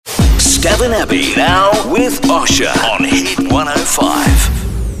Stav and Abby now with Osher on Hit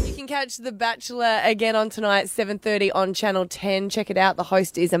 105. You can catch The Bachelor again on tonight, 7:30 on Channel 10. Check it out. The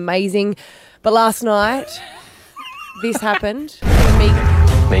host is amazing. But last night, this happened.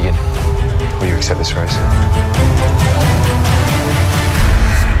 Megan, will you accept this rose?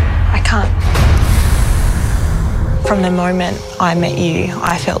 I can't. From the moment I met you,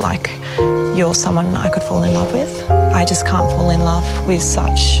 I felt like you're someone I could fall in love with. I just can't fall in love with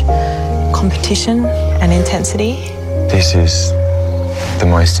such competition and intensity. This is the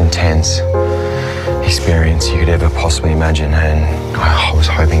most intense experience you could ever possibly imagine, and I was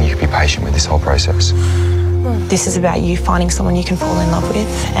hoping you could be patient with this whole process. This is about you finding someone you can fall in love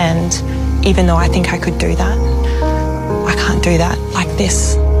with, and even though I think I could do that, I can't do that like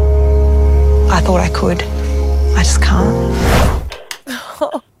this. I thought I could. I just can't.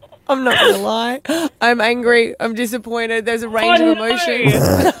 I'm not going to lie. I'm angry. I'm disappointed. There's a range of emotions.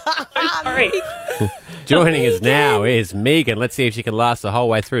 Sorry. Joining us now is Megan. Let's see if she can last the whole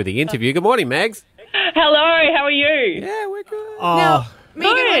way through the interview. Good morning, Megs. Hello, how are you? Yeah, we're good. Now,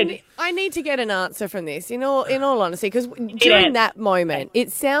 Megan, Good. I need to get an answer from this, in all honesty, because during that moment, it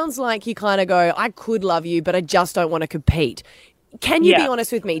sounds like you kind of go, I could love you, but I just don't want to compete. Can you be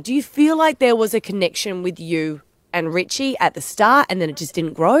honest with me? Do you feel like there was a connection with you and Richie at the start and then it just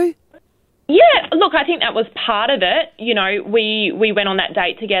didn't grow? Yeah, look, I think that was part of it. You know, we went on that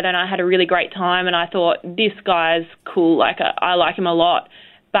date together and I had a really great time and I thought, this guy's cool, like I like him a lot.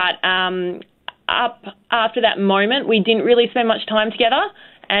 But up after that moment, we didn't really spend much time together.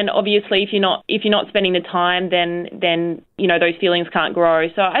 And obviously, if you're not spending the time, then you know those feelings can't grow.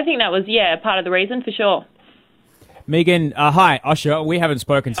 So I think that was part of the reason for sure. Megan, hi, Osher. We haven't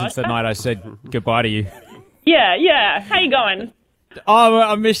spoken since the night I said goodbye to you. Yeah. How you going? Oh,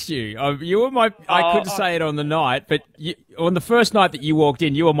 I missed you. You were my. I couldn't say it on the night, but on the first night that you walked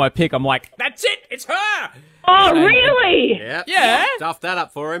in, you were my pick. I'm like, that's it. It's her. Oh, really? Yep. Yeah. Stuffed that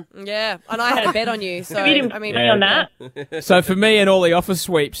up for him. Yeah, and I had a bet on you. So You didn't I mean, on that. So for me and all the office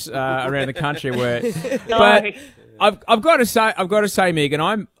sweeps around the country were. But I've got to say, Megan,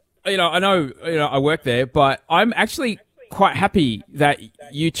 I know I work there, but I'm actually quite happy that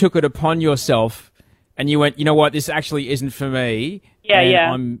you took it upon yourself. And you went, you know what, this actually isn't for me.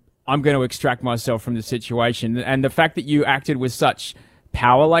 I'm going to extract myself from the situation. And the fact that you acted with such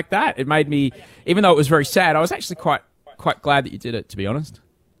power like that, it made me, even though it was very sad, I was actually quite glad that you did it, to be honest.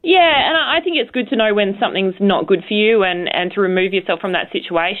 Yeah, and I think it's good to know when something's not good for you and to remove yourself from that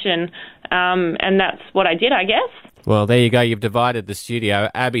situation. And that's what I did, I guess. Well, there you go. You've divided the studio.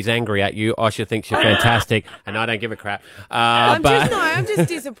 Abby's angry at you. Osher thinks you're fantastic, and I don't give a crap. I'm just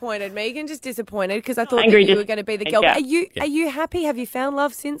disappointed, Megan. Just disappointed because I thought Angry that you were going to be the girl. yeah. Are you happy? Have you found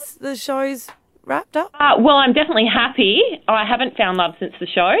love since the show's wrapped up? Well, I'm definitely happy. I haven't found love since the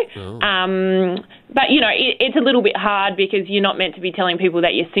show. But, you know, it's a little bit hard because you're not meant to be telling people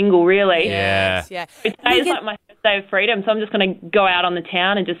that you're single, really. Yeah. Yeah. Today's like my first day of freedom, so I'm just going to go out on the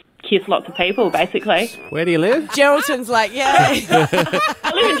town and just kiss lots of people, basically. Where do you live? Geraldton's like, yeah.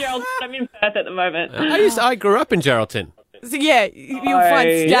 I live in Geraldton. I'm in Perth at the moment. I grew up in Geraldton. So, yeah, you'll find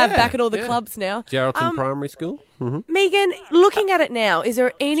Stav back at all the clubs now. Geraldton Primary School. Megan, looking at it now, is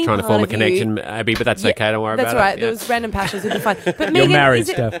there any Trying to part form a of you- connection, Abby, but that's okay. Don't worry That's about right. it. There was random passions. It'll be fun. But You're Megan, married, is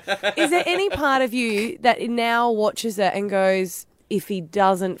Steph. there any part of you that now watches it and goes, if he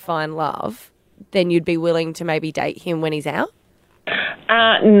doesn't find love, then you'd be willing to maybe date him when he's out?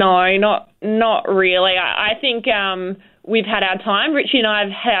 No, not really. I think we've had our time. Richie and I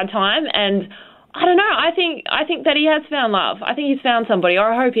have had our time, and I don't know. I think that he has found love. I think he's found somebody,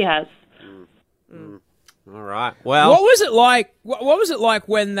 or I hope he has. All right. Well, What was it like? What was it like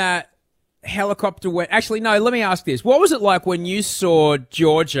when that helicopter went? Actually, no. Let me ask this: what was it like when you saw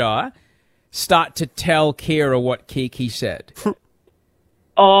Georgia start to tell Kira what Kiki said?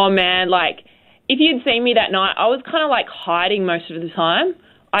 Oh man, like if you'd seen me that night, I was kind of like hiding most of the time.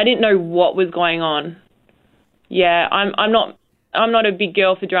 I didn't know what was going on. Yeah, I'm not a big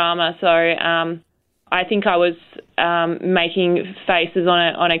girl for drama, so I think I was making faces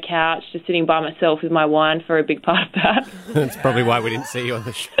on a couch, just sitting by myself with my wine for a big part of that. that's probably why we didn't see you on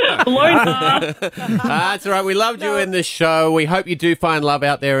the show. That's all right. We loved you in the show. We hope you do find love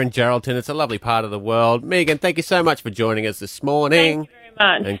out there in Geraldton. It's a lovely part of the world. Megan, thank you so much for joining us this morning. Thank you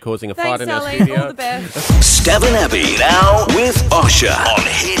very much. And causing a Thanks, fight in our darling. studio. All the best. Stav and Abby now with Osher on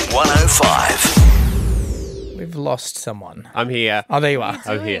Hit 105. We've lost someone. I'm here. Oh, there you are.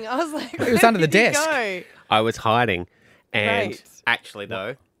 I'm here. I was like, It was under the desk. I was hiding. And Great. actually,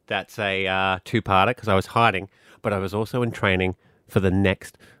 though, that's a two-parter because I was hiding, but I was also in training for the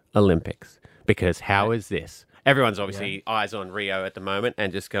next Olympics. Because how is this? Everyone's obviously eyes on Rio at the moment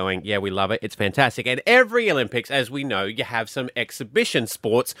and just going, yeah, we love it. It's fantastic. And every Olympics, as we know, you have some exhibition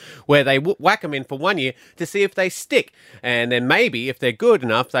sports where they whack them in for 1 year to see if they stick. And then maybe if they're good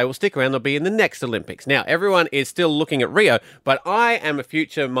enough, they will stick around. They'll be in the next Olympics. Now, everyone is still looking at Rio, but I am a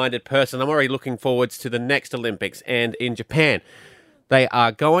future-minded person. I'm already looking forwards to the next Olympics. And in Japan, they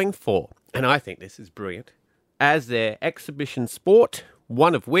are going for, and I think this is brilliant, as their exhibition sport,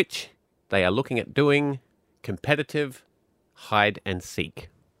 one of which they are looking at doing competitive hide and seek.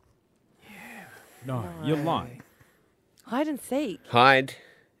 No, you're lying. Hide and seek. Hide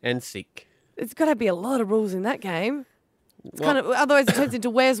and seek. It's got to be a lot of rules in that game. It's kind of, otherwise it turns into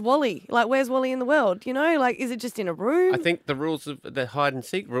Where's Wally? Like, where's Wally in the world? You know, like, is it just in a room? I think the rules of the hide and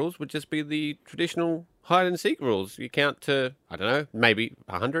seek rules would just be the traditional hide and seek rules. You count to, I don't know, maybe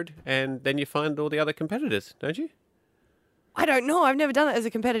 100, and then you find all the other competitors, don't you? I don't know. I've never done it as a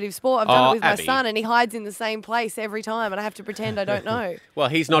competitive sport. I've done it with Abby. my son, and he hides in the same place every time, and I have to pretend I don't know. Well,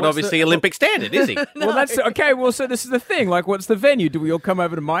 he's not obviously Olympic standard, is he? Well, that's okay. Well, so this is the thing. Like, what's the venue? Do we all come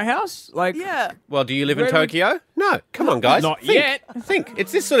over to my house? Like, Yeah. Well, do you live in Where do we- Tokyo? No. Come on, guys. Not Think. yet. Think.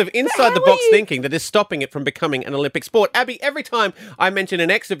 It's this sort of inside-the-box thinking that is stopping it from becoming an Olympic sport. Abby, every time I mention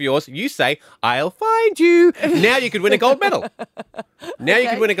an ex of yours, you say, I'll find you. Now you could win a gold medal. Now you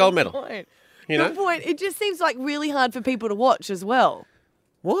could win a gold medal. Point. You Good know? point. It just seems like really hard for people to watch as well.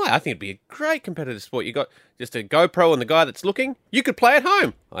 Why? I think it'd be a great competitive sport. You got just a GoPro on the guy that's looking. You could play at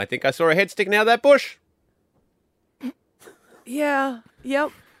home. I think I saw a head sticking out of that bush. Yeah.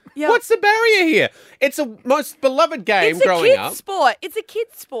 Yep. Yep. What's the barrier here? It's a most beloved game It's a growing kid's up. sport. It's a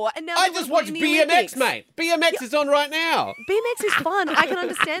kid's sport, and now I they just wanna watched put it in the BMX, Olympics. mate. BMX is on right now. BMX is fun. I can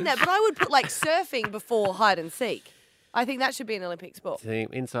understand that, but I would put like surfing before hide and seek. I think that should be an Olympic sport. See,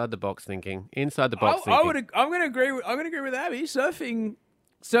 inside the box thinking. Inside the box thinking. I'm going to agree with Abby. Surfing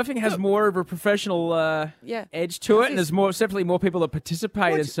has more of a professional edge to it, and there's definitely more people that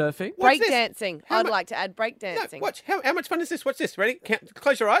participate in surfing. What's this? Breakdancing. How I'd mu- like to add No, breakdancing. watch. How much fun is this? Watch this. Ready? Count,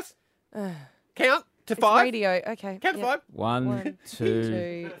 close your eyes. Count to It's 5. radio. Okay. Count to Yep. 5. 1,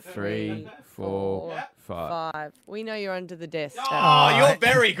 2, 3, 4, 5. 5. We know you're under the desk. Oh, you're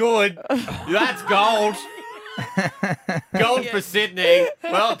very good. That's gold. Gold for Sydney.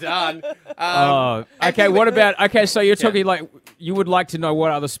 Well done. Okay. What about? Okay, so you're talking like you would like to know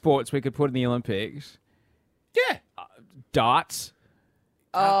what other sports we could put in the Olympics? Yeah. Darts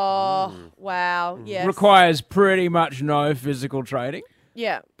Oh, wow. Yes. requires pretty much no physical training.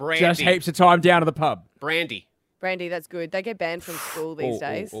 Yeah. Brandy. Just heaps of time down to the pub. Brandy. Brandy, that's good. They get banned from school these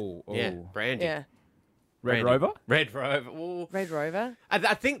days. Yeah, brandy. Yeah. Red Brandy. Rover. Red Rover. Ooh. Red Rover. I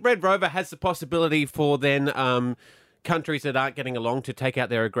think Red Rover has the possibility for then countries that aren't getting along to take out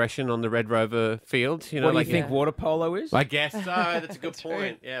their aggression on the Red Rover field. You know, What do like you think water polo is? I guess so. That's a good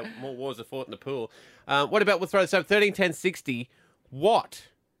point. Yeah, more wars are fought in the pool. What about, we'll throw this up, 13, 10, 60. What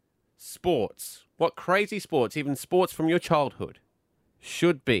sports, what crazy sports, even sports from your childhood,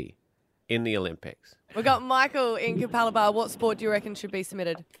 should be in the Olympics? We've got Michael in Kapalaba. What sport do you reckon should be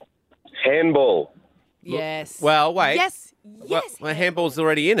submitted? Handball. Yes. Well, wait. Yes. Well, Yes. well, handball's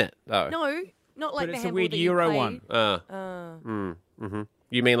already in it, though. No, not like But the it's a handball weird that you Euro play. one.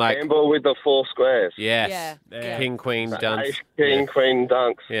 You mean like, Handball with the 4 squares. yes, Yeah. king, queen, dunce. Ace, king, queen,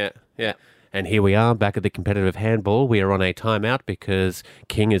 dunks. Yeah, yeah. And here we are back at the competitive handball. We are on a timeout because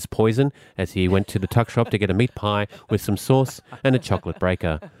King is poison as he went to the tuck shop to get a meat pie with some sauce and a chocolate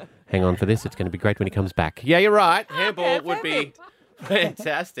breaker. Hang on for this. It's going to be great when he comes back. Yeah, you're right. Handball would be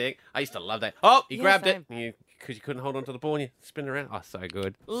fantastic. I used to love that. Oh, you grabbed same. it because you couldn't hold on to the ball and you spin it around. Oh, so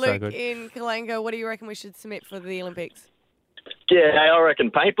good. So Luke good. in Kalango, what do you reckon we should submit for the Olympics? Yeah, I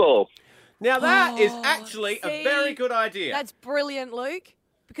reckon paintball. Now that is actually a see? very good idea. That's brilliant, Luke.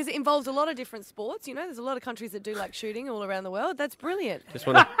 Because it involves a lot of different sports. You know, there's a lot of countries that do like shooting all around the world. That's brilliant. Just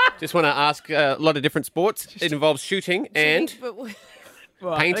want to ask a lot of different sports. It involves shooting and But Well,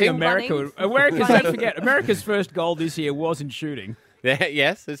 I think painting. America's don't forget, America's first goal this year was in shooting. Yeah,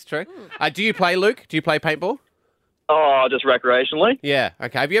 yes, that's true. Do you play, Luke? Do you play paintball? Oh, just recreationally. Yeah.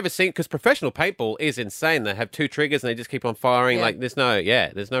 Okay. Have you ever seen? Because professional paintball is insane. They have 2 triggers and they just keep on firing. Yeah. Like there's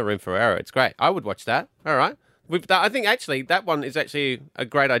no room for error. It's great. I would watch that. All right. I think actually that one is actually a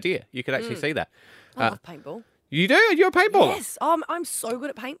great idea. You could actually see that. I love paintball. You do? You're a paintballer. Yes, I'm so good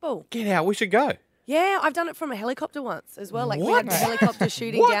at paintball. Get out. We should go. Yeah, I've done it from a helicopter once as well. Like we What? had the helicopter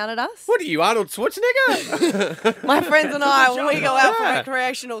shooting down at us. What are you, Arnold Schwarzenegger? My friends and I, when we go out for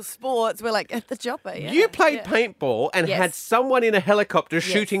recreational sports, we're like, at the chopper. Yeah. You played paintball and Yes. had someone in a helicopter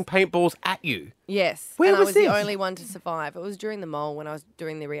shooting paintballs at you. Yes. Where and was I was this? the only one to survive. It was during the mole when I was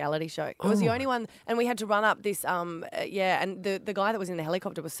doing the reality show. It was the only one, and we had to run up this, and the guy that was in the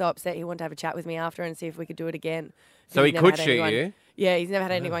helicopter was so upset he wanted to have a chat with me after and see if we could do it again. So he He's never could had shoot anyone- you? Yeah, he's never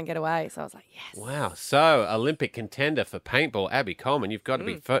had anyone get away. So I was like, yes. Wow. So, Olympic contender for paintball, Abby Coleman. You've got to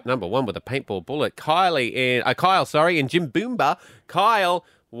be number one with a paintball bullet. Kyle in Jimboomba. Kyle,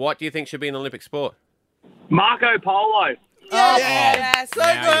 what do you think should be an Olympic sport? Marco Polo. Yeah, so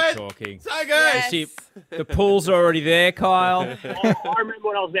Now you're good. talking. So good. Yes. See, the pool's already there, Kyle. I remember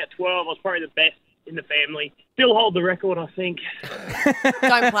when I was about 12, I was probably the best in the family. Still hold the record, I think.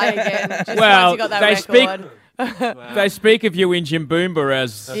 Don't play again. Just Well, once you got that they record. They speak of you in Jimboomba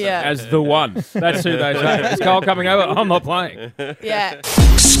as the one. That's who they say. Is Kyle coming over? I'm not playing. Yeah.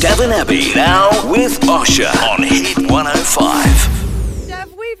 Stav and Abby now with Osher on Hit 105.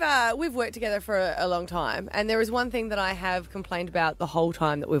 Stav, we've worked together for a long time, and there is one thing that I have complained about the whole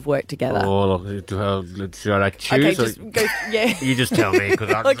time that we've worked together. Should I choose? Okay, just go. Yeah. You just tell me,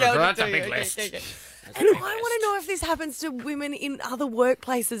 because Okay, I'll that's just a do big it. list. Okay. And I want to know if this happens to women in other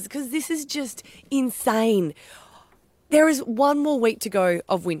workplaces, because this is just insane. There is one more week to go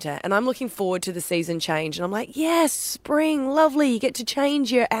of winter, and I'm looking forward to the season change. And I'm like, yes, spring, lovely. You get to change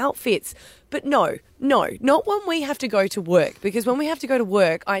your outfits. But no, not when we have to go to work, because when we have to go to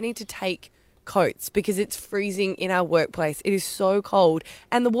work, I need to take coats because it's freezing in our workplace. It is so cold.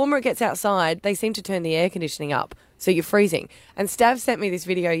 And the warmer it gets outside, they seem to turn the air conditioning up. So you're freezing. And Stav sent me this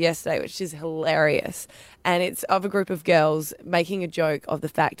video yesterday, which is hilarious. And it's of a group of girls making a joke of the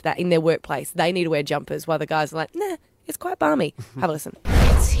fact that in their workplace, they need to wear jumpers while the guys are like, nah, it's quite balmy. Have a listen.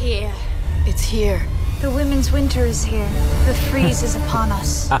 It's here. It's here. The women's winter is here. The freeze is upon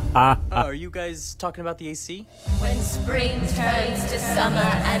us. Oh, are you guys talking about the AC? When spring turns to summer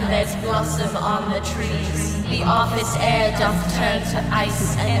and there's blossom on the trees, the office air doth turn to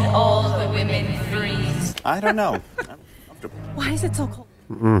ice and all the women freeze. I don't know. Why is it so cold?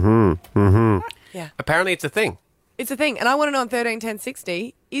 Yeah. Apparently it's a thing. It's a thing. And I want to know on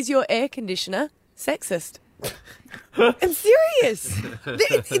 131060, is your air conditioner sexist? I'm serious.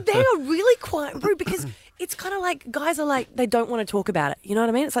 They are really quite rude because it's kind of like guys are like, they don't want to talk about it. You know what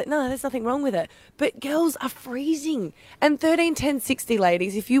I mean? It's like, no, there's nothing wrong with it. But girls are freezing. And 131060,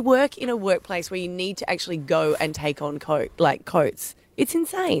 ladies, if you work in a workplace where you need to actually go and take on coats, it's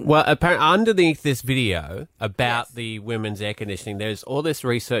insane. Well, apparently, underneath this video about the women's air conditioning, there's all this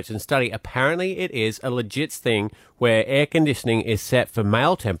research and study. Apparently, it is a legit thing where air conditioning is set for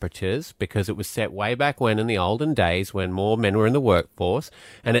male temperatures because it was set way back when in the olden days when more men were in the workforce,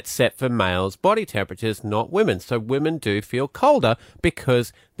 and it's set for males' body temperatures, not women. So women do feel colder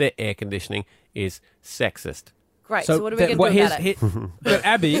because their air conditioning is sexist. Great. So what are we going to do about it? But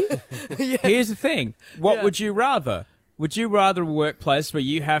Abby, here's the thing. What would you rather? Would you rather a workplace where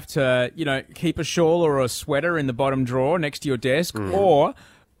you have to, keep a shawl or a sweater in the bottom drawer next to your desk, or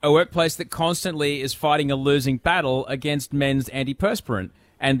a workplace that constantly is fighting a losing battle against men's antiperspirant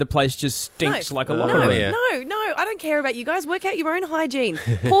and the place just stinks like a locker room? No, I don't care about you guys. Work out your own hygiene.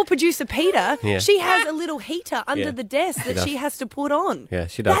 Poor producer Peter, she has a little heater under the desk that she has to put on. Yeah,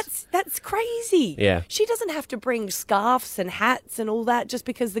 she does. That's crazy. Yeah. She doesn't have to bring scarves and hats and all that just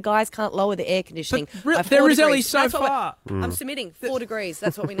because the guys can't lower the air conditioning. But by there 4 is only degrees. so That's what far. I'm submitting 4 degrees.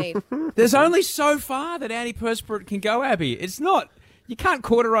 That's what we need. There's only so far that antiperspirant can go, Abby. It's not... You can't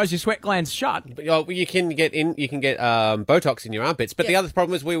cauterize your sweat glands shut. You can get Botox in your armpits. But the other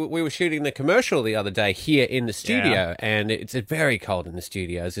problem is we were shooting the commercial the other day here in the studio, and it's very cold in the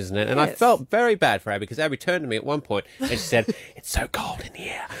studios, isn't it? And I felt very bad for Abby because Abby turned to me at one point and she said, "It's so cold in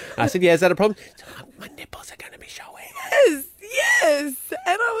here." And I said, "Yeah, is that a problem?" She said, "My nipples are going to be showing." Yes. And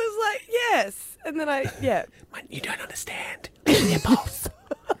I was like, yes. And then You don't understand. Nipples.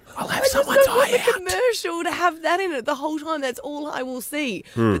 I'll have someone's I eye just out. want the commercial to have that in it the whole time. That's all I will see.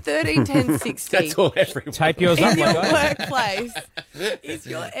 The 131060. That's all everyone. Tape yours up, In your like workplace, is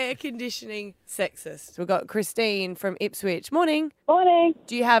your air conditioning sexist? We've got Christine from Ipswich. Morning. Morning.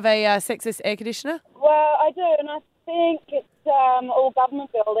 Do you have a sexist air conditioner? Well, I do, and I think it's all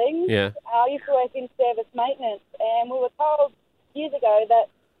government buildings. Yeah. I used to work in service maintenance, and we were told years ago that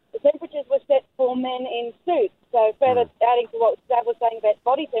the temperatures were set for men in suits. So further adding to what Stav was saying about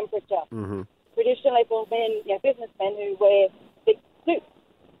body temperature, traditionally for men, businessmen who wear thick suits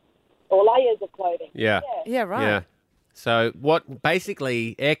or layers of clothing. Yeah. Yeah, right. Yeah. So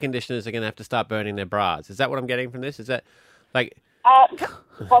basically air conditioners are going to have to start burning their bras. Is that what I'm getting from this? Is that like...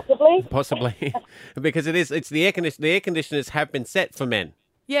 Possibly. Possibly. Because it's the air conditioners. The air conditioners have been set for men.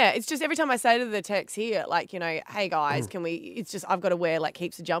 Yeah, it's just every time I say to the techs here, like, hey guys, can we? It's just I've got to wear like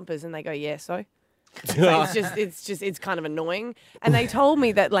heaps of jumpers, and they go, yeah, so. So it's kind of annoying. And they told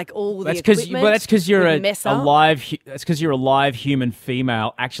me that like all the equipment. That's because you're would mess up. That's because you're a live human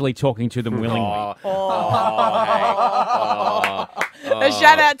female actually talking to them willingly. A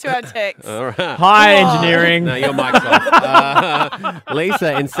shout out to our techs. All right. Hi, engineering. No, your mic's off.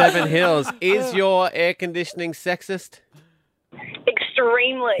 Lisa in Seven Hills, is your air conditioning sexist?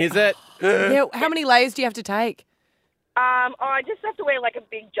 Extremely. Is it? Yeah. How many layers do you have to take? I just have to wear like a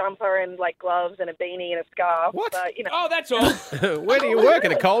big jumper and like gloves and a beanie and a scarf. What? But, you know. Oh, that's all. Where do you work?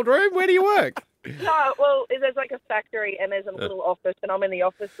 In a cold room? Where do you work? No, well, there's like a factory and there's a little office, and I'm in the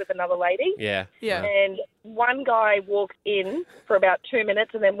office with another lady. Yeah. And one guy walks in for about 2 minutes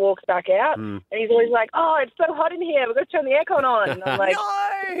and then walks back out. And he's always like, oh, it's so hot in here. We've got to turn the aircon on. And I'm like,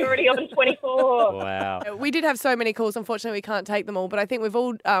 it's already on 24. Wow. We did have so many calls. Unfortunately, we can't take them all. But I think we've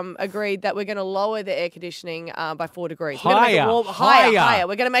all agreed that we're going to lower the air conditioning by 4 degrees. We're gonna make it warm, higher.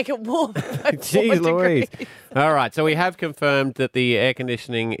 We're going to make it warm. Jeez Louise. All right, so we have confirmed that the air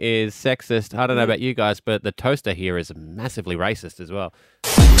conditioning is sexist. I don't know about you guys, but the toaster here is massively racist as well.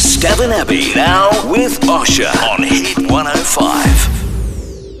 Stav and Abby now with Osher on Hit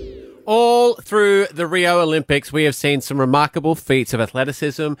 105. All through the Rio Olympics, we have seen some remarkable feats of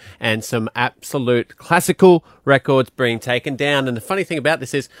athleticism and some absolute classical records being taken down. And the funny thing about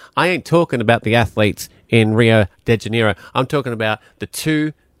this is I ain't talking about the athletes in Rio de Janeiro. I'm talking about the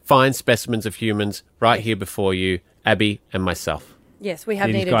two fine specimens of humans right here before you, Abby and myself. Yes, we have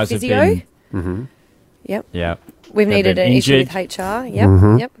These needed guys have physio. been- Yep. Yeah. We've needed an issue with injured. HR.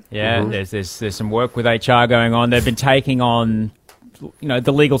 Yep. Yep. Yeah, there's some work with HR going on. They've been taking on,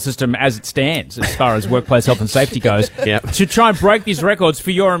 the legal system as it stands, as far as workplace health and safety goes, to try and break these records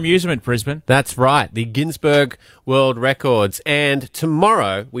for your amusement, Brisbane. That's right, the Ginsberg World Records. And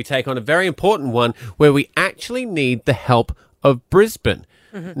tomorrow we take on a very important one where we actually need the help of Brisbane.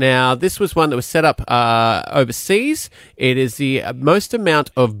 Now, this was one that was set up overseas. It is the most amount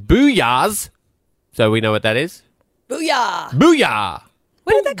of booyahs. So we know what that is. Booyah! Booyah!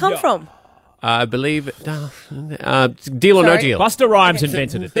 Where did that come from? I believe Deal or No Deal. Buster Rhymes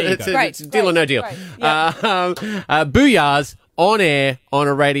invented it. There you go. It's Deal or No Deal. Booyahs on air on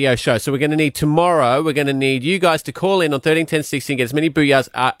a radio show. So we're going to need tomorrow, we're going to need you guys to call in on 13 10 16, get as many booyahs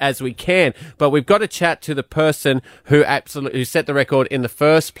as we can. But we've got to chat to the person who set the record in the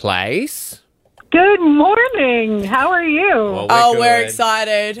first place. Good morning. How are you? Well, we're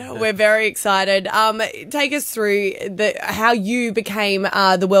excited. We're very excited. Take us through how you became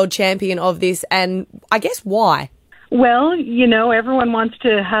the world champion of this, and I guess why. Well, everyone wants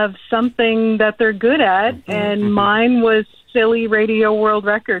to have something that they're good at, and mine was silly radio world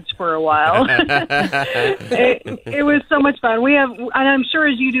records for a while. It was so much fun. We have, and I'm sure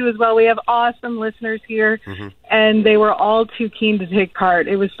as you do as well, we have awesome listeners here, and they were all too keen to take part.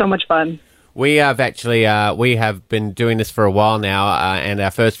 It was so much fun. We have actually, we have been doing this for a while now, and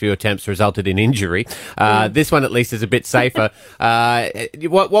our first few attempts resulted in injury. This one at least is a bit safer.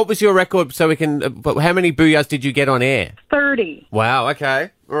 What was your record? So we can, how many booyahs did you get on air? 30. Wow.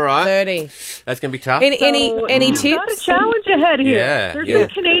 Okay. All right. 30. That's going to be tough. Any tips? Got a challenge ahead here. Yeah, There's some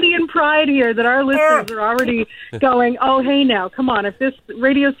Canadian pride here that our listeners are already going, oh, hey now, come on. If this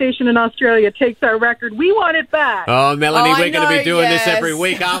radio station in Australia takes our record, we want it back. Oh, Melanie, we're going to be doing this every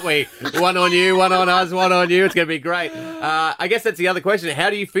week, aren't we? One on you, one on us, one on you. It's going to be great. I guess that's the other question. How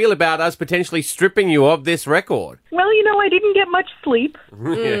do you feel about us potentially stripping you of this record? Well, I didn't get much sleep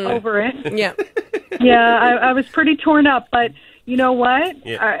over it. Yeah. Yeah, I was pretty torn up, but you know what?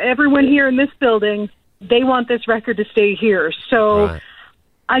 Yeah. Everyone here in this building, they want this record to stay here. So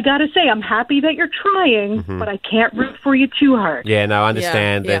I got to say, I'm happy that you're trying, but I can't root for you too hard. Yeah, no, I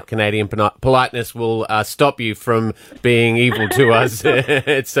understand that Canadian politeness will stop you from being evil to us. I'm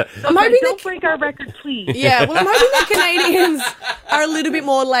hoping don't break our record, please. Yeah, well, I'm hoping that Canadians are a little bit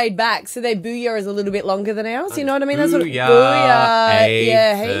more laid back, so their booyah is a little bit longer than ours. You know what I mean? That's what booyah. Hey.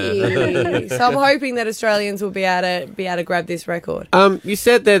 Yeah, hey. So I'm hoping that Australians will be able to grab this record. You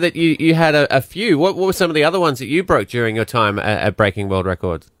said there that you had a few. What were some of the other ones that you broke during your time at breaking world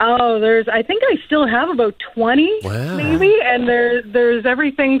records? Oh, I think I still have about 20, maybe, and there's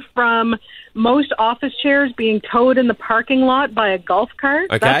everything from most office chairs being towed in the parking lot by a golf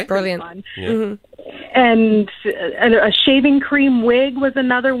cart. Okay. That's brilliant. Fun. Yeah. And a shaving cream wig was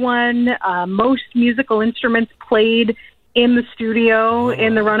another one. Most musical instruments played in the studio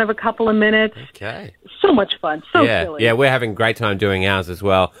in the run of a couple of minutes. Okay. So much fun. So silly. Yeah, we're having a great time doing ours as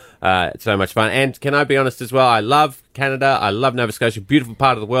well. It's so much fun. And can I be honest as well? I love Canada. I love Nova Scotia, beautiful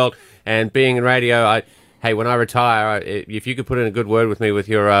part of the world. And being in radio, hey, when I retire, if you could put in a good word with me with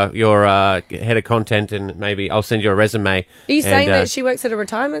your head of content, and maybe I'll send you a resume. Are you saying that she works at a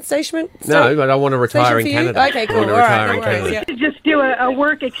retirement station? No, but I want to retire in for you? Canada. Okay, cool. I want to All retire right, in no worries, Canada. yeah. We should just do a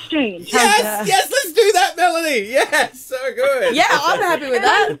work exchange. Yes, let's do that, Melanie. Yes, so good. Yeah, I'm happy with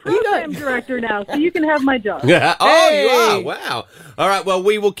that. I'm program director now, so you can have my job. Oh, you are? Wow. All right, well,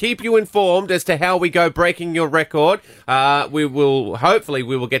 we will keep you informed as to how we go breaking your record. Hopefully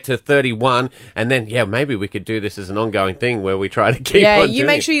we will get to 31, and then, maybe we could do this as an ongoing thing where we try to keep on Yeah, doing you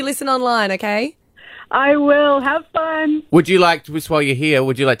make it. sure you listen online, okay? I will. Have fun. Would you like, just while you're here,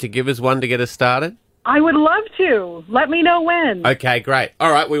 would you like to give us one to get us started? I would love to. Let me know when. Okay, great.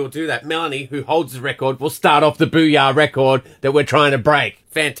 All right, we will do that. Melanie, who holds the record, will start off the Booyah record that we're trying to break.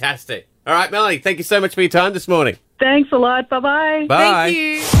 Fantastic. All right, Melanie, thank you so much for your time this morning. Thanks a lot. Bye-bye. Bye. Thank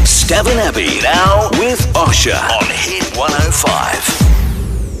you. Stav and Abby now with Osher on Hit 105.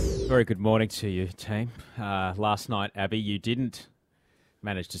 Very good morning to you, team. Last night, Abby, you didn't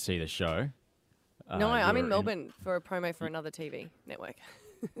manage to see the show. No, I'm in Melbourne for a promo for another TV network.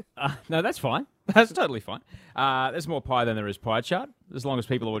 No, that's fine. That's totally fine. There's more pie than there is pie chart. As long as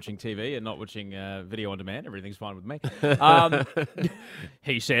people are watching TV and not watching video on demand, everything's fine with me.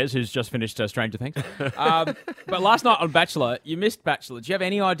 He says, who's just finished Stranger Things. But last night on Bachelor, you missed Bachelor. Do you have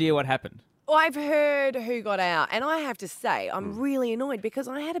any idea what happened? Well, I've heard who got out, and I have to say, I'm really annoyed because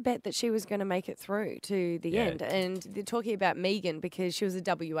I had a bet that she was going to make it through to the end. And they're talking about Megan because she was a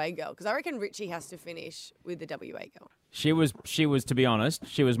WA girl. Because I reckon Richie has to finish with the WA girl. She was, to be honest,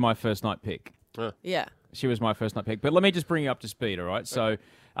 she was my first night pick. Yeah. She was my first night pick. But let me just bring you up to speed, all right? So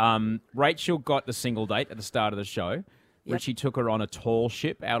Rachel got the single date at the start of the show. Yep. Richie took her on a tall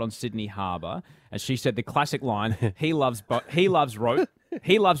ship out on Sydney Harbour, and she said the classic line, he loves rope.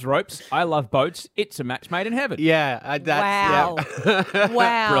 He loves ropes. I love boats. It's a match made in heaven. Yeah, Wow.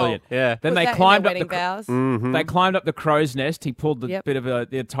 Wow. Brilliant. Yeah. Then Put they that in climbed their up wedding vows. They climbed up the crow's nest. He pulled the Yep. bit of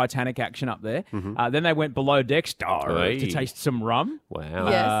the Titanic action up there. Then they went below deck to taste some rum. Wow.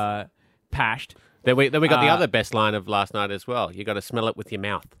 Yes. Pashed. Then we got the other best line of last night as well. You got to smell it with your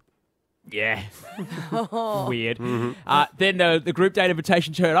mouth. Yeah. Weird. Then the group date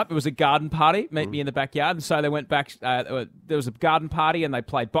invitation turned up. It was a garden party. Meet me in the backyard. And so they went back. There was a garden party and they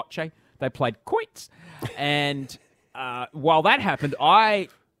played bocce. They played quoits. And while that happened, I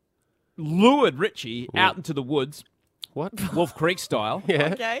lured Richie out into the woods. What? Wolf Creek style.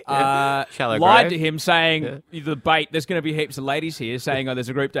 Yeah. Okay. Shallow Lied grave. to him saying, the bait, there's going to be heaps of ladies here, saying, there's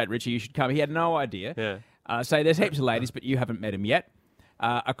a group date, Richie, you should come. He had no idea. Yeah. Say, there's heaps of ladies, but you haven't met him yet.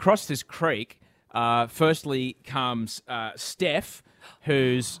 Across this creek, firstly comes Steph,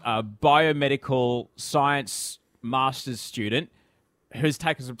 who's a biomedical science master's student, who's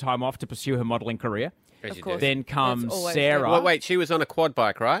taken some time off to pursue her modelling career. Of course. Then comes That's always Sarah. Well, wait, she was on a quad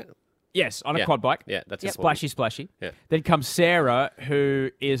bike, right? Yes, on a quad bike. Yeah, that's Splashy, splashy. Yeah. Then comes Sarah, who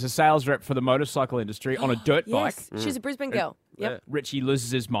is a sales rep for the motorcycle industry on a dirt bike. Yes, she's a Brisbane girl. Yep. Richie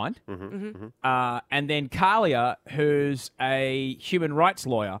loses his mind. And then Kalia, who's a human rights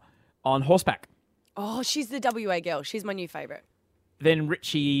lawyer on horseback. Oh, she's the WA girl. She's my new favourite. Then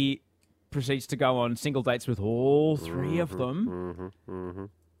Richie proceeds to go on single dates with all three of them.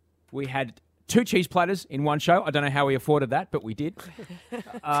 We had 2 cheese platters in one show. I don't know how we afforded that, but we did.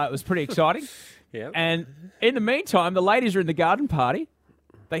 It was pretty exciting. Yep. And in the meantime, the ladies are in the garden party.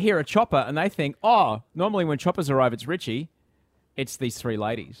 They hear a chopper and they think, normally when choppers arrive, it's Richie. It's these 3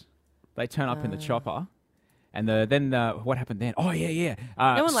 ladies. They turn up in the chopper. And then what happened then? Oh, yeah.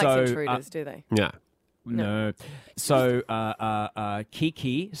 No one likes intruders, do they? No. So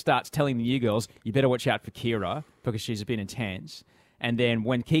Kiki starts telling the new girls, you better watch out for Kira because she's a bit intense. And then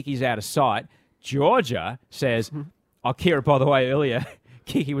when Kiki's out of sight, Georgia says, Kira, by the way, earlier,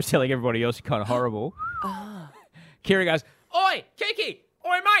 Kiki was telling everybody else you're kind of horrible. Kira goes, oi, Kiki,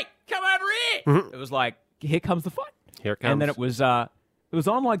 oi, mate, come over here. It was like, here comes the fight. Here it comes. And then it was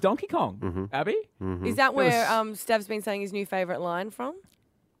on like Donkey Kong, Abby. Is that where Stav's been saying his new favourite line from?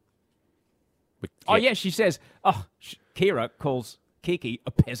 Oh, yeah, she says, Kira calls Kiki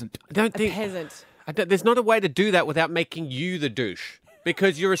a peasant. I don't A think... peasant. There's not a way to do that without making you the douche.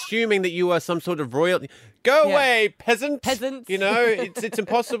 Because you're assuming that you are some sort of royal... Go away, peasant! Peasants. You know, it's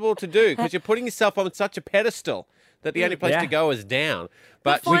impossible to do because you're putting yourself on such a pedestal that the only place to go is down.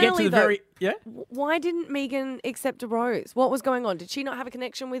 But Finally, we get to the very... Yeah? Why didn't Megan accept a rose? What was going on? Did she not have a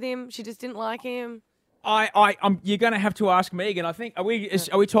connection with him? She just didn't like him? You're going to have to ask Megan. I think are we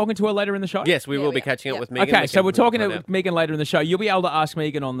talking to her later in the show? Yes, we will be catching up with Megan. Okay, so we're talking to Megan later in the show. You'll be able to ask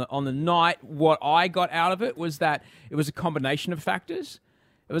Megan on the night. What I got out of it was that it was a combination of factors.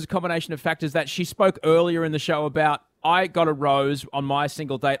 It was a combination of factors that she spoke earlier in the show about. I got a rose on my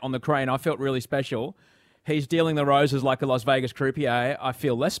single date on the crane. I felt really special. He's dealing the roses like a Las Vegas croupier. I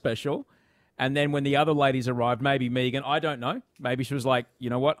feel less special. And then when the other ladies arrived, maybe Megan, I don't know. Maybe she was like, you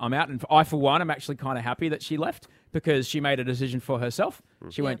know what, I'm out. And I, for one, I'm actually kind of happy that she left because she made a decision for herself.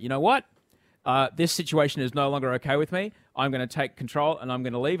 She went, you know what, this situation is no longer okay with me. I'm going to take control and I'm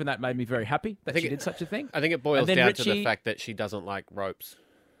going to leave. And that made me very happy that she did such a thing. I think it boils down to the fact that she doesn't like ropes.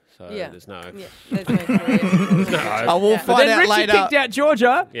 So there's no... There's no career. I will find out Richie later. kicked out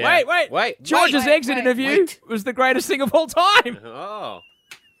Georgia. Yeah. Wait. Georgia's exit interview was the greatest thing of all time. Oh.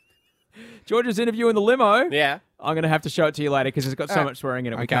 Georgia's interview in the limo. Yeah. I'm going to have to show it to you later because it's got so much swearing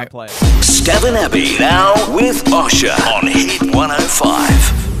in it. We can't play it. Stav and Abby now with Osher on Hit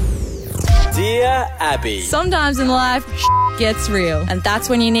 105. Dear Abby. Sometimes in life, gets real, and that's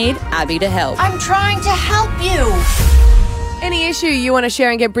when you need Abby to help. I'm trying to help you. Any issue you want to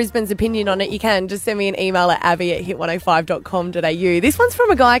share and get Brisbane's opinion on it, you can. Just send me an email at abby@hit105.com.au. This one's from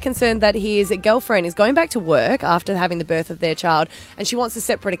a guy concerned that his girlfriend is going back to work after having the birth of their child and she wants a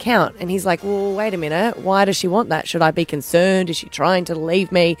separate account. And he's like, well, wait a minute. Why does she want that? Should I be concerned? Is she trying to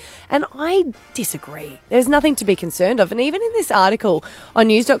leave me? And I disagree. There's nothing to be concerned of. And even in this article on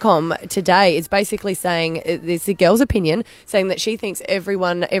news.com today, it's basically saying, it's the girl's opinion, saying that she thinks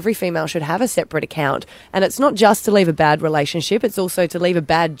every female should have a separate account. And it's not just to leave a bad relationship. It's also to leave a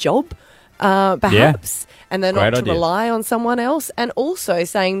bad job, perhaps, and then not to rely on someone else. And also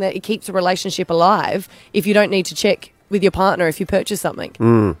saying that it keeps a relationship alive if you don't need to check with your partner if you purchase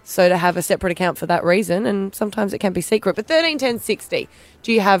something. So to have a separate account for that reason, and sometimes it can be secret. But 131060,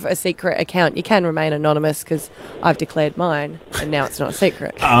 do you have a secret account? You can remain anonymous because I've declared mine, and now it's not a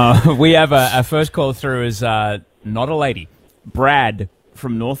secret. We have our first call through is not a lady. Brad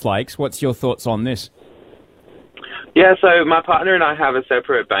from North Lakes. What's your thoughts on this? Yeah, so my partner and I have a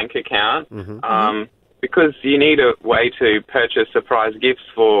separate bank account because you need a way to purchase surprise gifts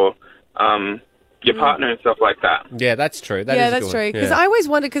for your partner and stuff like that. Yeah, that's true. That's true. Because I always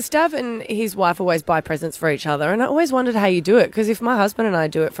wondered, because Stav and his wife always buy presents for each other, and I always wondered how you do it, because if my husband and I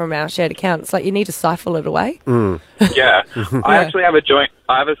do it from our shared account, it's like you need to siphon it away. Yeah. I actually have a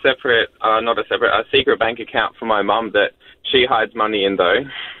secret bank account for my mum that she hides money in, though.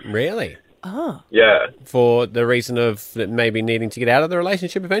 Really? Oh. Yeah. For the reason of maybe needing to get out of the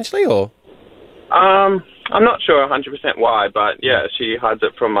relationship eventually, or? I'm not sure 100% why, but yeah, she hides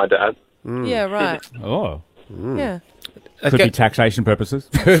it from my dad. Yeah, right. Oh. Yeah. Could be taxation purposes.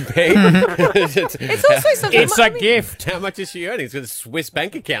 Could be. It's also something... It's a gift. How much is she earning? It's got a Swiss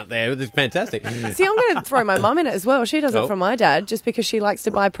bank account there. It's fantastic. See, I'm going to throw my mum in it as well. She does it from my dad just because she likes to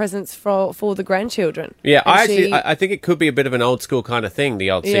buy presents for the grandchildren. Yeah, I think it could be a bit of an old school kind of thing,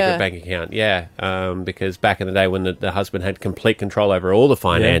 the old secret bank account. Yeah, because back in the day when the husband had complete control over all the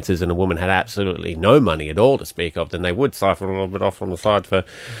finances and a woman had absolutely no money at all to speak of, then they would siphon a little bit off on the side for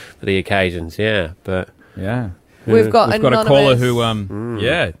the occasions. Yeah, but... Yeah. We've got a caller who,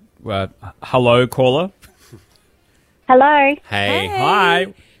 hello, caller. Hello. Hey.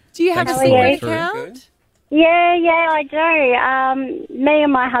 Hi. Do you have a secret account? Yeah, I do. Me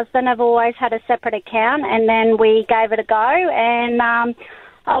and my husband have always had a separate account, and then we gave it a go, and I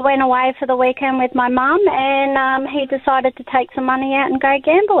went away for the weekend with my mum, and he decided to take some money out and go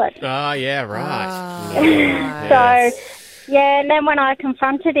gamble it. Oh, yeah, right. So... yeah, and then when I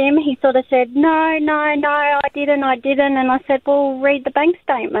confronted him, he sort of said, no, I didn't. And I said, well, read the bank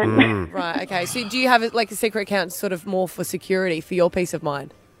statement. Right, okay. So do you have a secret account sort of more for security, for your peace of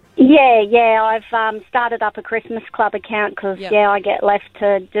mind? Yeah. I've started up a Christmas club account because, I get left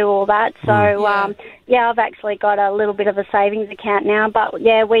to do all that. So, I've actually got a little bit of a savings account now. But,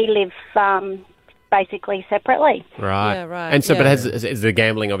 we live basically separately. Right. Yeah, right. And so, but is the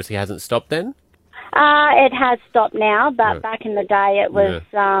gambling obviously hasn't stopped then? It has stopped now, but back in the day it was,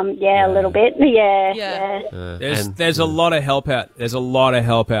 a little bit. Yeah. There's a lot of help out. There's a lot of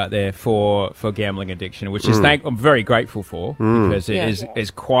help out there for gambling addiction, which is I'm very grateful for because it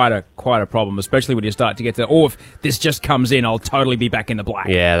is quite a problem, especially when you start to get to if this just comes in, I'll totally be back in the black.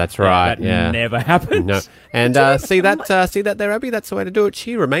 Yeah, that's right. That never happens. No. And see that there, Abby. That's the way to do it.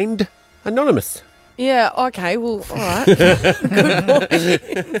 She remained anonymous. Yeah, okay, well, all right. Good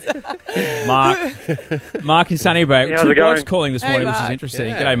Mark in Sunnybank. How's it going? Two calling this morning, which is interesting.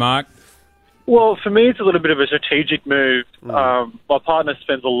 Yeah. G'day, Mark. Well, for me, it's a little bit of a strategic move. My partner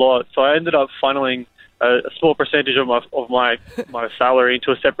spends a lot, so I ended up funneling a small percentage of my salary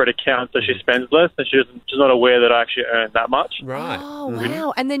into a separate account, so she spends less, and she's not aware that I actually earn that much. Right. Oh,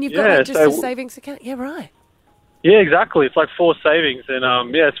 wow. And then you've got like, just a savings account. Yeah, right. Yeah, exactly. It's like 4 savings,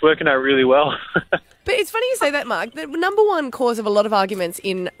 and it's working out really well. But it's funny you say that, Mark. The number one cause of a lot of arguments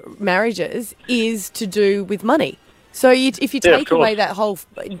in marriages is to do with money. So if you take away that whole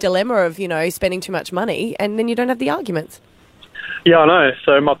dilemma of, spending too much money, and then you don't have the arguments. Yeah, I know.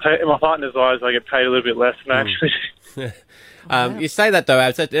 So in my partner's eyes, I get paid a little bit less than I actually do. You say that, though,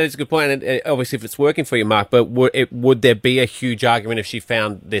 Abs. That's a good point. And obviously, if it's working for you, Mark, but would there be a huge argument if she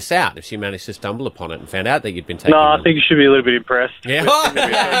found this out, if she managed to stumble upon it and found out that you'd been taking No, I think you should be a little bit impressed. Yeah.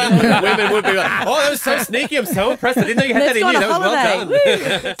 Women would be like, that was so sneaky. I'm so impressed. I didn't know you had that in you. That was well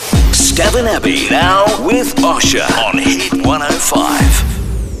done. Stav and Abby now with Osher on Hit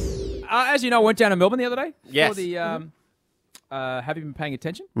 105. As you know, I went down to Melbourne the other day. Yes. For the, have you been paying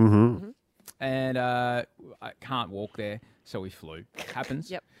attention? Mm-hmm. And I can't walk there. So we flew.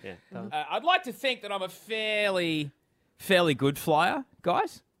 Happens. Yep. Yeah. I'd like to think that I'm a fairly good flyer,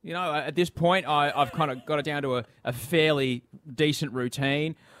 guys. At this point, I've kind of got it down to a fairly decent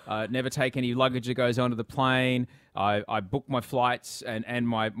routine. Never take any luggage that goes onto the plane. I book my flights and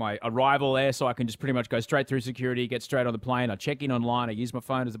my arrival there, so I can just pretty much go straight through security, get straight on the plane. I check in online. I use my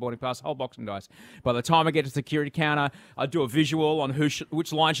phone as a boarding pass, whole boxing, guys. By the time I get to the security counter, I do a visual on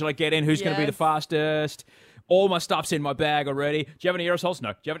which line should I get in, who's going to be the fastest. All my stuff's in my bag already. Do you have any aerosols?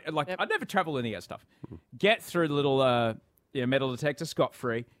 No. Do you have I never travel in any of that stuff. Get through the little metal detector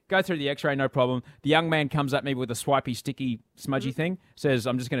scot-free. Go through the X-ray, no problem. The young man comes at me with a swipey, sticky, smudgy thing. Says,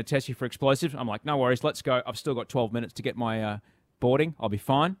 I'm just going to test you for explosives. I'm like, no worries, let's go. I've still got 12 minutes to get my boarding. I'll be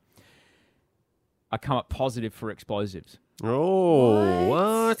fine. I come up positive for explosives. Oh,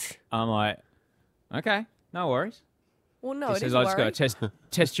 what? I'm like, okay, no worries. Well, no, he it says, is I'll just go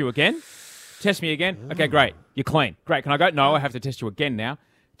test you again. Test me again. Okay, great. You're clean. Great. Can I go? No, I have to test you again now.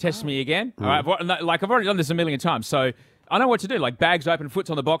 Test me again. All right. I've already done this a million times, so I know what to do. Like, bags open,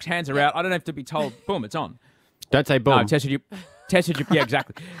 foot's on the box, hands are out. I don't have to be told, boom, it's on. Don't say boom. No, tested you. Yeah,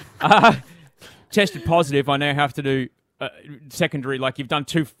 exactly. Tested positive. I now have to do secondary. Like, you've done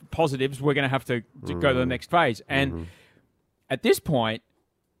 2 positives. We're going to have to go to the next phase. And at this point,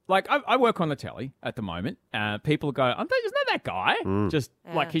 like, I work on the telly at the moment. People go, isn't that guy? Just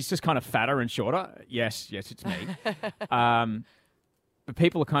like, he's just kind of fatter and shorter. Yes, it's me. But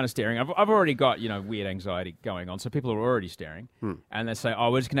people are kind of staring. I've already got, weird anxiety going on, so people are already staring. And they say,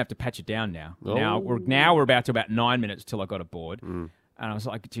 we're just going to have to patch it down now. Now we're about 9 minutes till I got aboard. And I was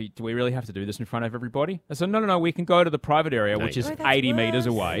like, do we really have to do this in front of everybody? I said, no, we can go to the private area, which is 80 metres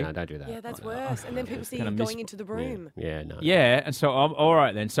away. No, don't do that. Yeah, that's worse. And then people see you going into the room. Yeah, no. Yeah, and so I'm all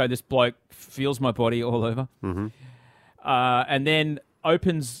right then. So this bloke feels my body all over. And then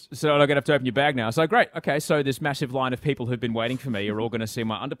opens, so I'm going to have to open your bag now. So great. Okay, so this massive line of people who've been waiting for me are all going to see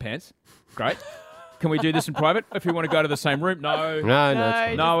my underpants. Great. Can we do this in private? If we want to go to the same room? No,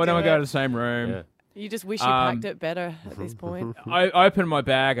 I don't want to go to the same room. Yeah. You just wish you packed it better at this point. I open my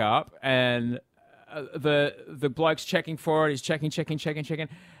bag up and the bloke's checking for it. He's checking.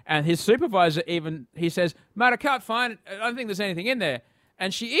 And his supervisor he says, mate, I can't find it. I don't think there's anything in there.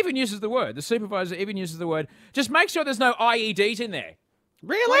 And she even uses the supervisor even uses the word, just make sure there's no IEDs in there.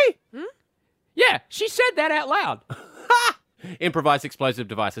 Really? Yeah, she said that out loud. Improvised explosive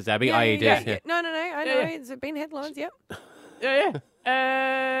devices, Abby. IEDs. Yeah. No, I know. It's been headlines, yep. Yeah.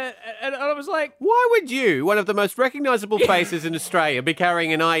 And I was like, why would you, one of the most recognisable faces in Australia, be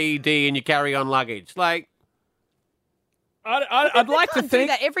carrying an IED in your carry-on luggage? Like, I'd like to think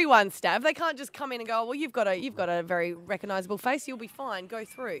that everyone's Stav. They can't just come in and go, well, you've got a very recognisable face. You'll be fine. Go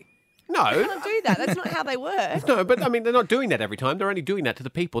through. No. They can't do that. That's not how they work. No, but I mean, they're not doing that every time. They're only doing that to the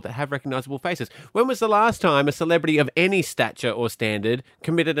people that have recognisable faces. When was the last time a celebrity of any stature or standard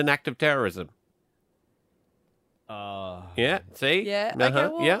committed an act of terrorism? Yeah, see? Yeah. Okay,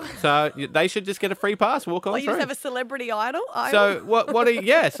 well. Yeah, so they should just get a free pass, walk on you through. just have a celebrity idol? So what are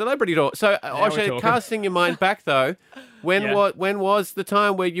you, celebrity idol. So Osher, casting your mind back though, when was the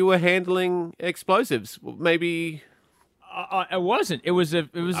time where you were handling explosives? Maybe... It wasn't. It was a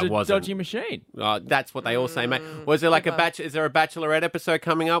dodgy machine. That's what they all say, mate. Was there like is there a Bachelorette episode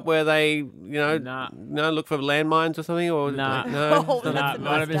coming up where they, look for landmines or something? Or no,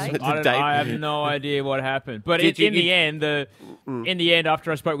 I have no idea what happened. But in the end,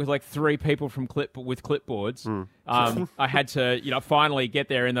 after I spoke with like 3 people from with clipboards, I had to, finally get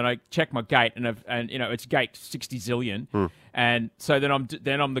there, and then I checked my gate, and it's gate 60 zillion, and so then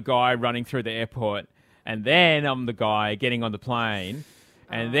I'm the guy running through the airport. And then I'm the guy getting on the plane,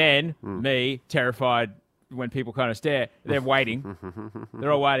 and then me, terrified, when people kind of stare, they're waiting.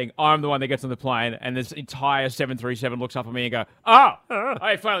 They're all waiting. I'm the one that gets on the plane, and this entire 737 looks up at me and go, "Oh,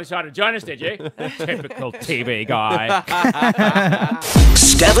 I finally decided to join us, did you?" Typical TV guy.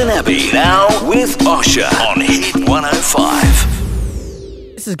 Stav and Abby now with Osher on Hit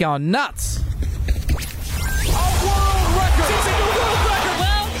 105. This is going nuts.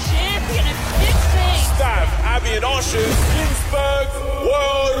 Stav, Abby and Osher, Ginsberg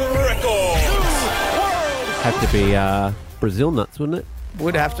world record. Have to be Brazil nuts, wouldn't it?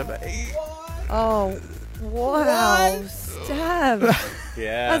 Would have to be. Oh, wow. Stav.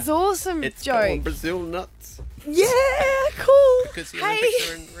 Yeah. That's awesome It's joke. called Brazil nuts. Yeah, cool. Because the Hey.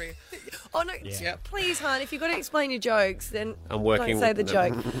 Olympics are in Rio. Oh, no, please, hon, if you've got to explain your jokes, then I'm working don't say with the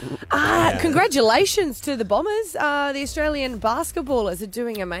them. joke. Congratulations to the Bombers. The Australian basketballers are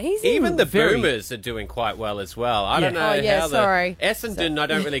doing amazing. Even the Boomers are doing quite well as well. I don't know how sorry. the Essendon I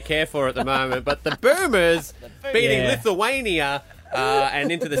don't really care for at the moment, but the Boomers beating Lithuania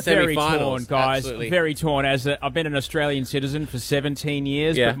and into the Very semi-finals. torn, guys. Absolutely. Very torn. I've been an Australian citizen for 17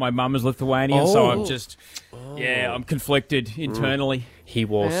 years, Yeah. but my mum is Lithuanian, so I'm Oh. just, I'm conflicted internally. He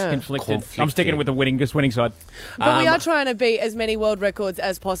was conflicted. I'm sticking with the winning side. But we are trying to beat as many world records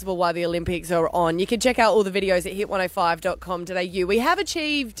as possible while the Olympics are on. You can check out all the videos at hit105.com.au. We have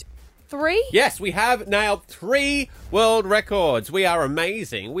achieved 3? Yes, we have nailed 3 world records. We are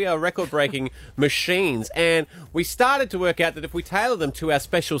amazing. We are record-breaking machines. And we started to work out that if we tailor them to our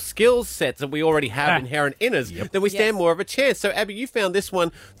special skills sets that we already have inherent in us, then we stand more of a chance. So, Abby, you found this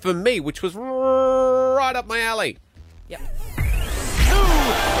one for me, which was right up my alley. Yep.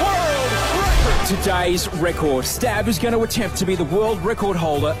 Today's record. Stav is going to attempt to be the world record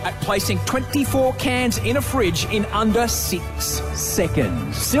holder at placing 24 cans in a fridge in under 6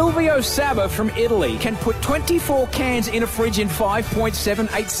 seconds. Silvio Saba from Italy can put 24 cans in a fridge in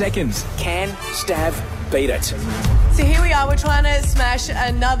 5.78 seconds. Can Stav beat it? So here we are. We're trying to smash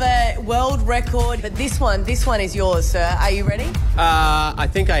another world record. But this one is yours, sir. Are you ready? I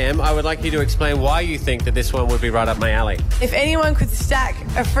think I am. I would like you to explain why you think that this one would be right up my alley. If anyone could stack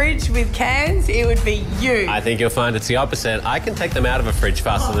a fridge with cans, it would be you. I think you'll find it's the opposite. I can take them out of a fridge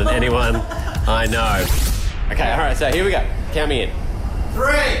faster than anyone I know. Okay, all right, so here we go. Count me in.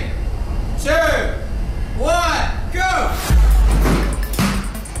 3, 2, 1, go!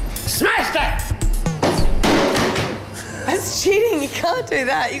 Smashed it! That's cheating. You can't do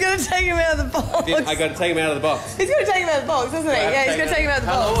that. You got to take him out of the box. I got to take him out of the box. He's going to take him out of the box, doesn't he? Yeah, he's going to take him out of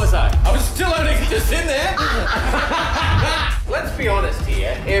the How box. long was I was still only just in there. Let's be honest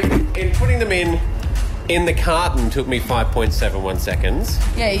here. If in putting them in the carton took me 5.71 seconds.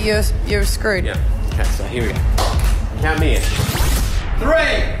 Yeah, you're screwed. Yeah. Okay, so here we go. Count me in. 3,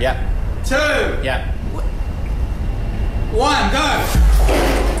 Yep. 2, Yep. 1, go!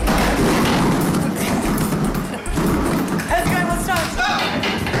 Let's go, let's start.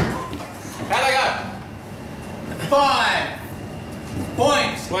 How'd I go? 5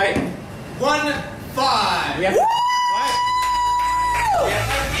 points. Wait. 1, 5. We have to, wait. We have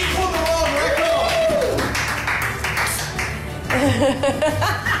to equal the world record.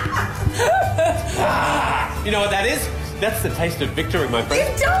 You know what that is? That's the taste of victory, my friend.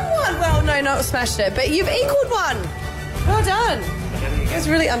 You've done one. Well, no, not smashed it, but you've equaled one. Well done. It was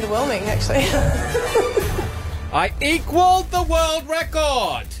really underwhelming, actually. I equaled the world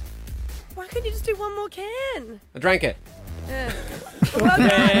record. Why couldn't you just do one more can? I drank it. Yeah.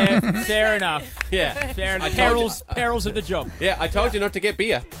 Fair enough. Yeah. Fair enough. I told Perils of the job. Yeah, I told you not to get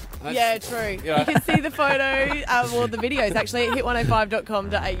beer. Yeah, true. Yeah. You can see the photo, or the videos actually at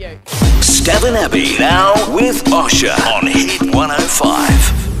hit105.com.au. Stav and Abby now with Osher on Hit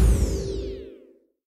 105.